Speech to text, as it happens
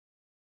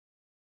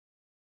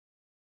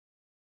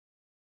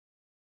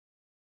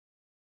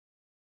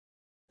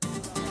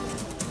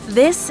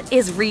This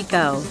is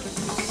Rico.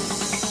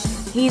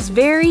 He's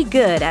very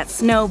good at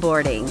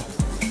snowboarding.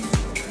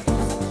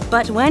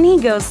 But when he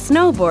goes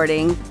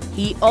snowboarding,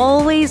 he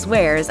always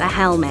wears a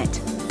helmet.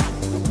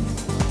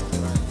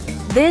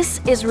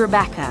 This is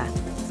Rebecca.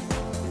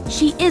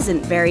 She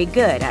isn't very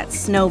good at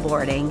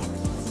snowboarding.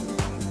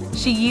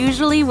 She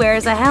usually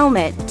wears a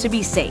helmet to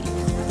be safe.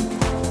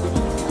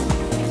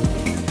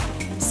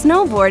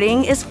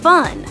 Snowboarding is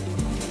fun.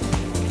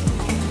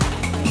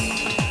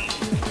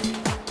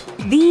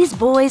 These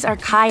boys are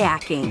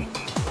kayaking.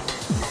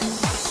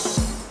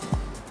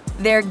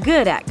 They're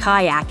good at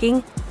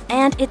kayaking,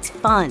 and it's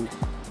fun.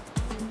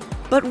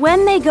 But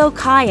when they go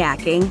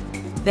kayaking,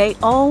 they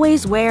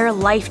always wear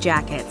life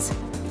jackets,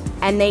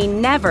 and they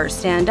never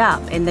stand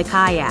up in the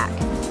kayak.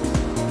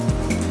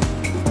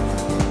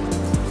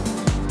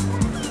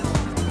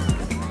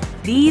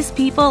 These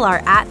people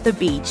are at the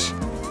beach.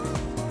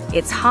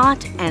 It's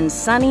hot and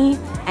sunny,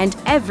 and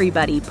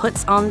everybody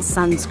puts on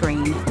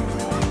sunscreen.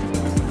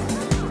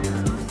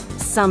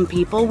 Some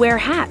people wear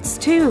hats,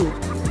 too.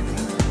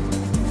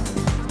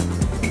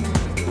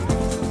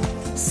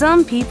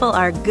 Some people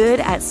are good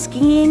at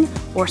skiing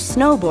or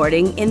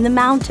snowboarding in the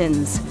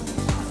mountains.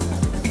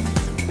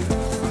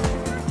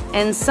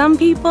 And some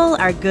people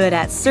are good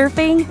at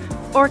surfing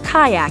or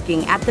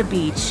kayaking at the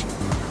beach.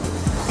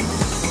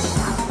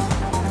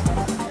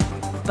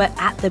 But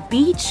at the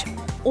beach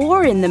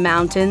or in the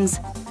mountains,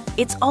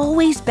 it's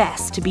always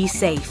best to be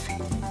safe.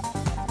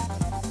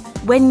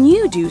 When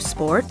you do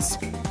sports,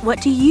 what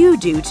do you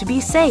do to be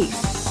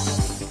safe?